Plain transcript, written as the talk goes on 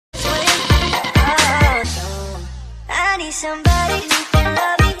need somebody who can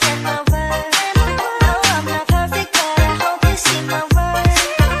love me in my words. No, I'm not perfect, but I hope you see my worth.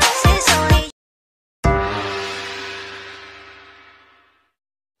 It's only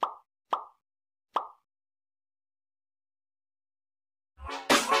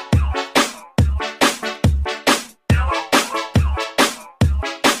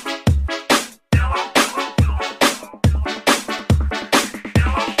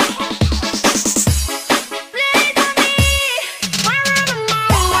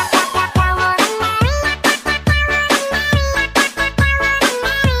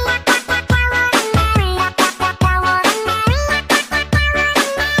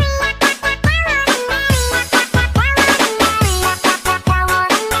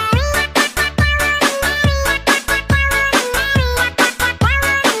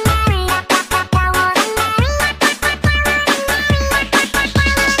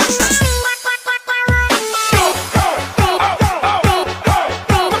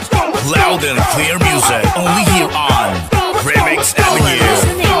loud and clear music, only here on Remix Avenue.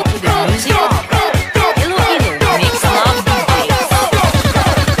 Listening to the music of Iloilo Mix Love DJs.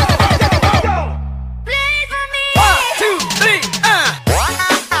 play for me. 1, 2, 3,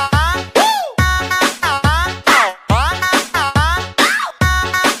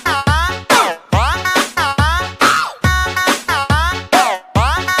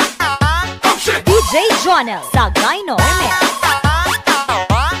 DJ Jonel sa Gyno Remix.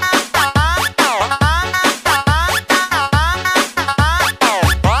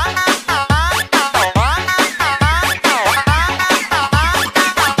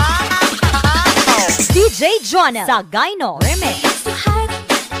 DJ Jonel sa Gyno Remix. Used to hide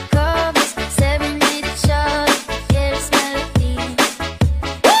girl, miss 7-minute shot, yeah, this melody.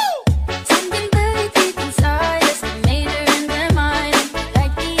 Something very deep inside us made her in their mind,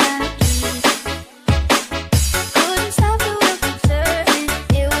 like the Yankees. Couldn't stop the world from turning.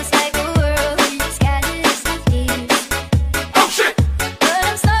 It was like a whirlwind, scattered its leaves. But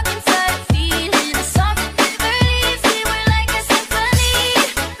I'm stuck inside a feeling, a song that never leaves. We were like a symphony.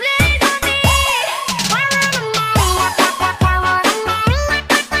 Play for me.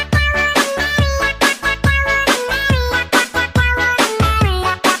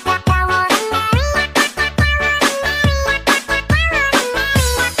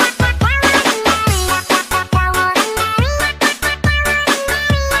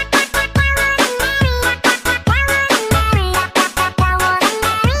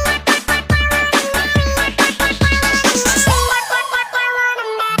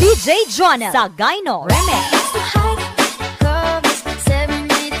 DJ Jonel sa Gyno Remix. Used to hide girl, miss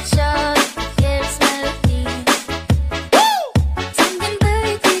 7-minute shot, yeah, this melody. Something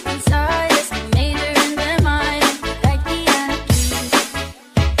very deep inside us made her in their mind, like the Yankees.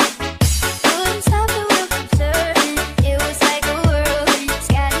 Couldn't stop the world from turning. It was like a whirlwind,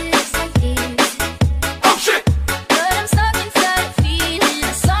 scattered its leaves. But I'm stuck inside a feeling,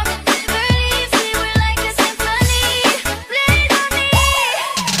 a song that never leaves. We were like a symphony. Play for me.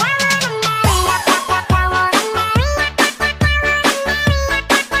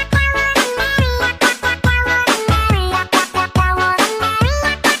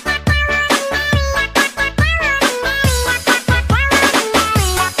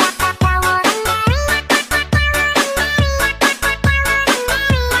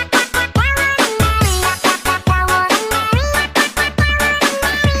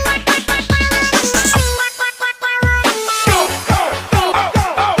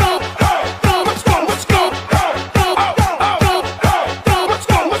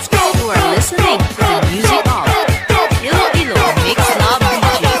 You are listening to the music of Iloilo Mix Love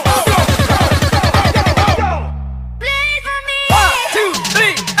DJs. Play for me. 1, 2,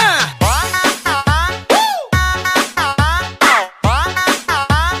 3,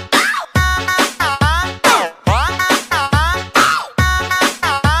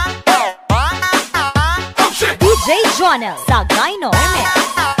 DJ Jonel sa Gyno Remix.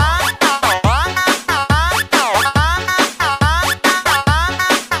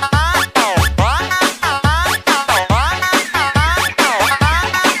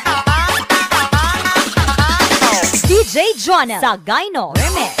 DJ Jonel sa Gyno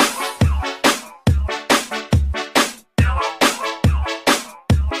Remix.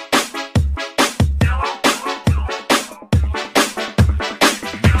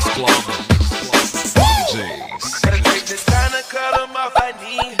 Gotta take this time to cut 'em off, I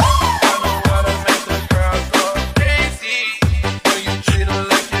need. I know how to make the girls go crazy. When you treat 'em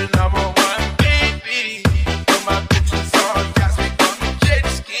like your number one baby. Put my bitches on, gas me on the jet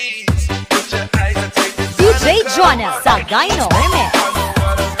skis. Put your eyes and take this time DJ to cut 'em Jonel off, sa I need. Gyno Remix. I know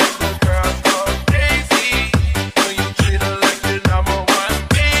how to make the girls go crazy. When you treat 'em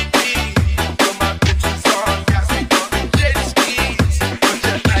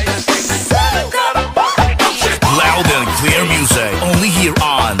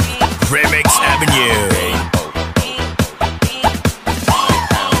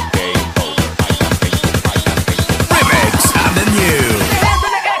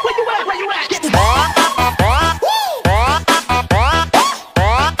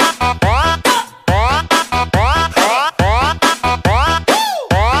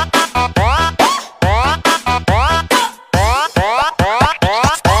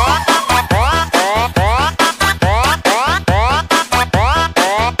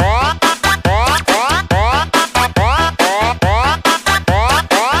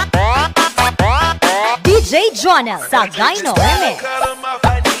Jonel sa Gyno Remix. Cut 'em off,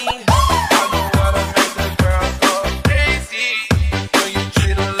 I need. I know how to make the girls go crazy. When you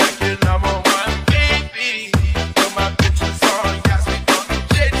treat her like your number one baby. Put my pictures on, got me on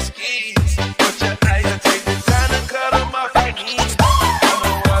jet skis. Put your eyes, take the time to cut 'em off, I need. I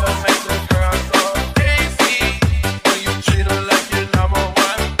know how to make the girls go crazy. When you treat her like your number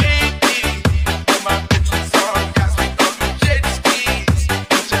one baby. Put my pictures on, got me on jet skis.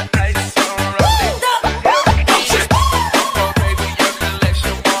 Put your eyes on, rock it.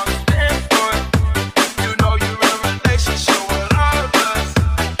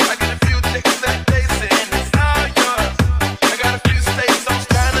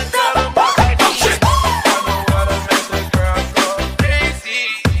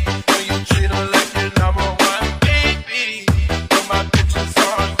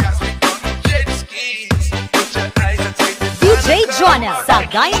 DJ Jonel sa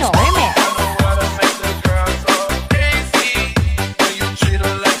Gyno Remix.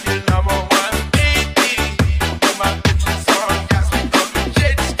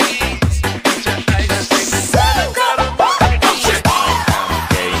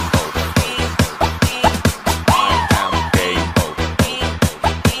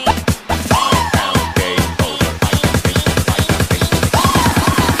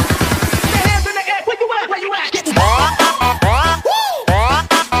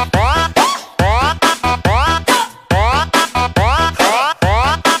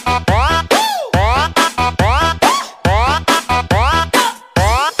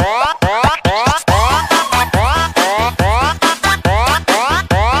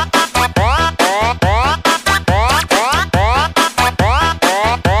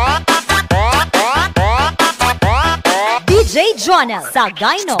 DJ Jonel sa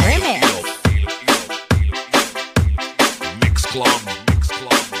Gyno Remix. Mix Club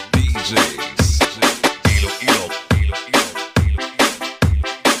DJs.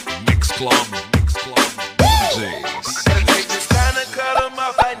 Mix Club DJs. Take this time to cut 'em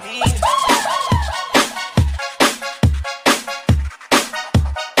off, I need.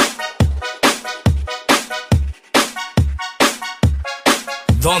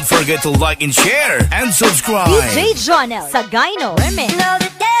 Don't forget to like and share and subscribe. DJ Jonel sa Gyno Remix. Know the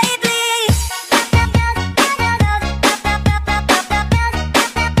day bleeds.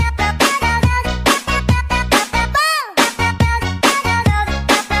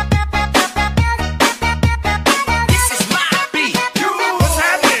 This is my beat. What's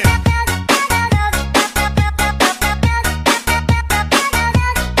happening?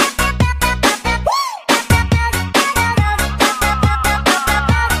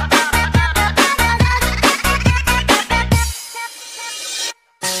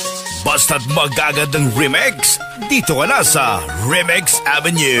 Basta't magagandang remix, dito ka na sa Remix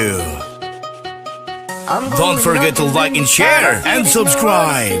Avenue. Don't forget to like and share and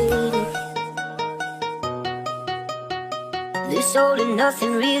subscribe. This all and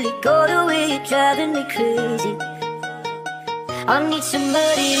nothing really got away, you're driving me crazy. I need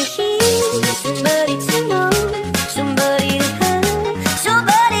somebody to hear, somebody to know, somebody to have,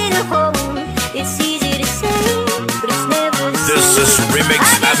 somebody to hold. It's easy to say, but it's never the This same. is Remix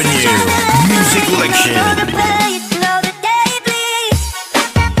Avenue Music Collection.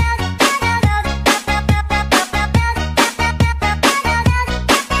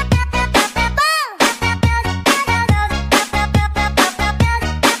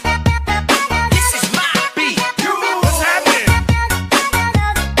 This is my beat. What's happening?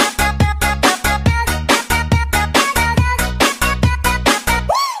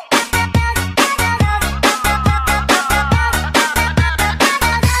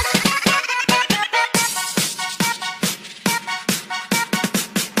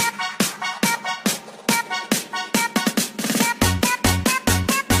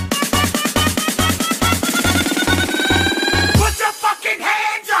 Put your fucking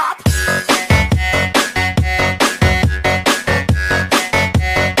hands up!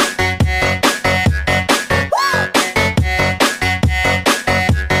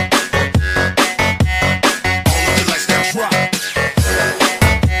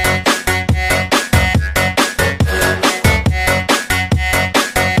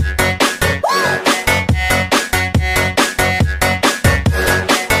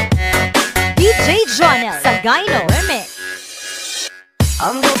 DJ Jonel sa Gyno Remix.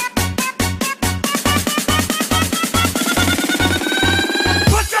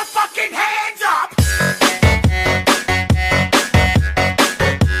 Put your fucking hands up!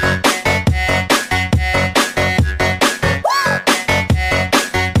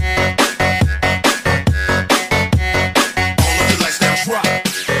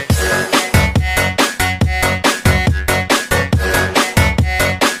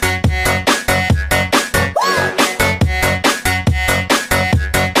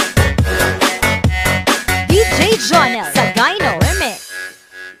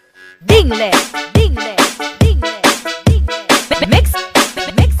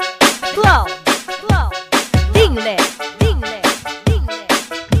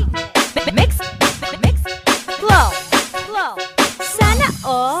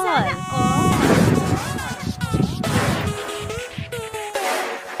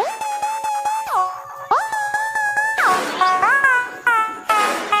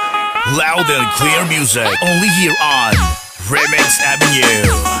 Loud and clear music. Only here on Remix Avenue.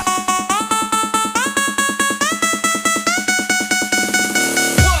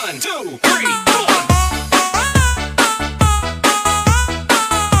 One, two, three, four.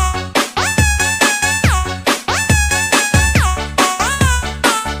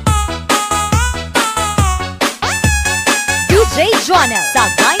 DJ Jonel sa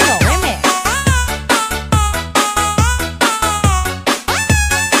Dino Remix.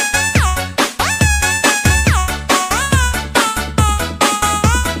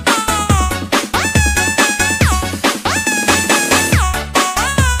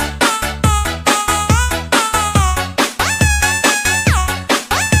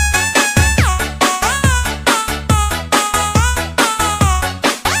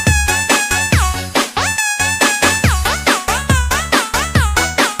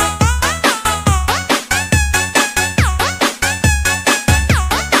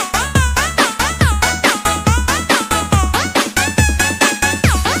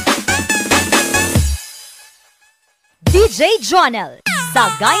 DJ Jonel sa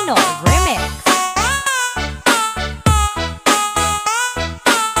Dino Remix.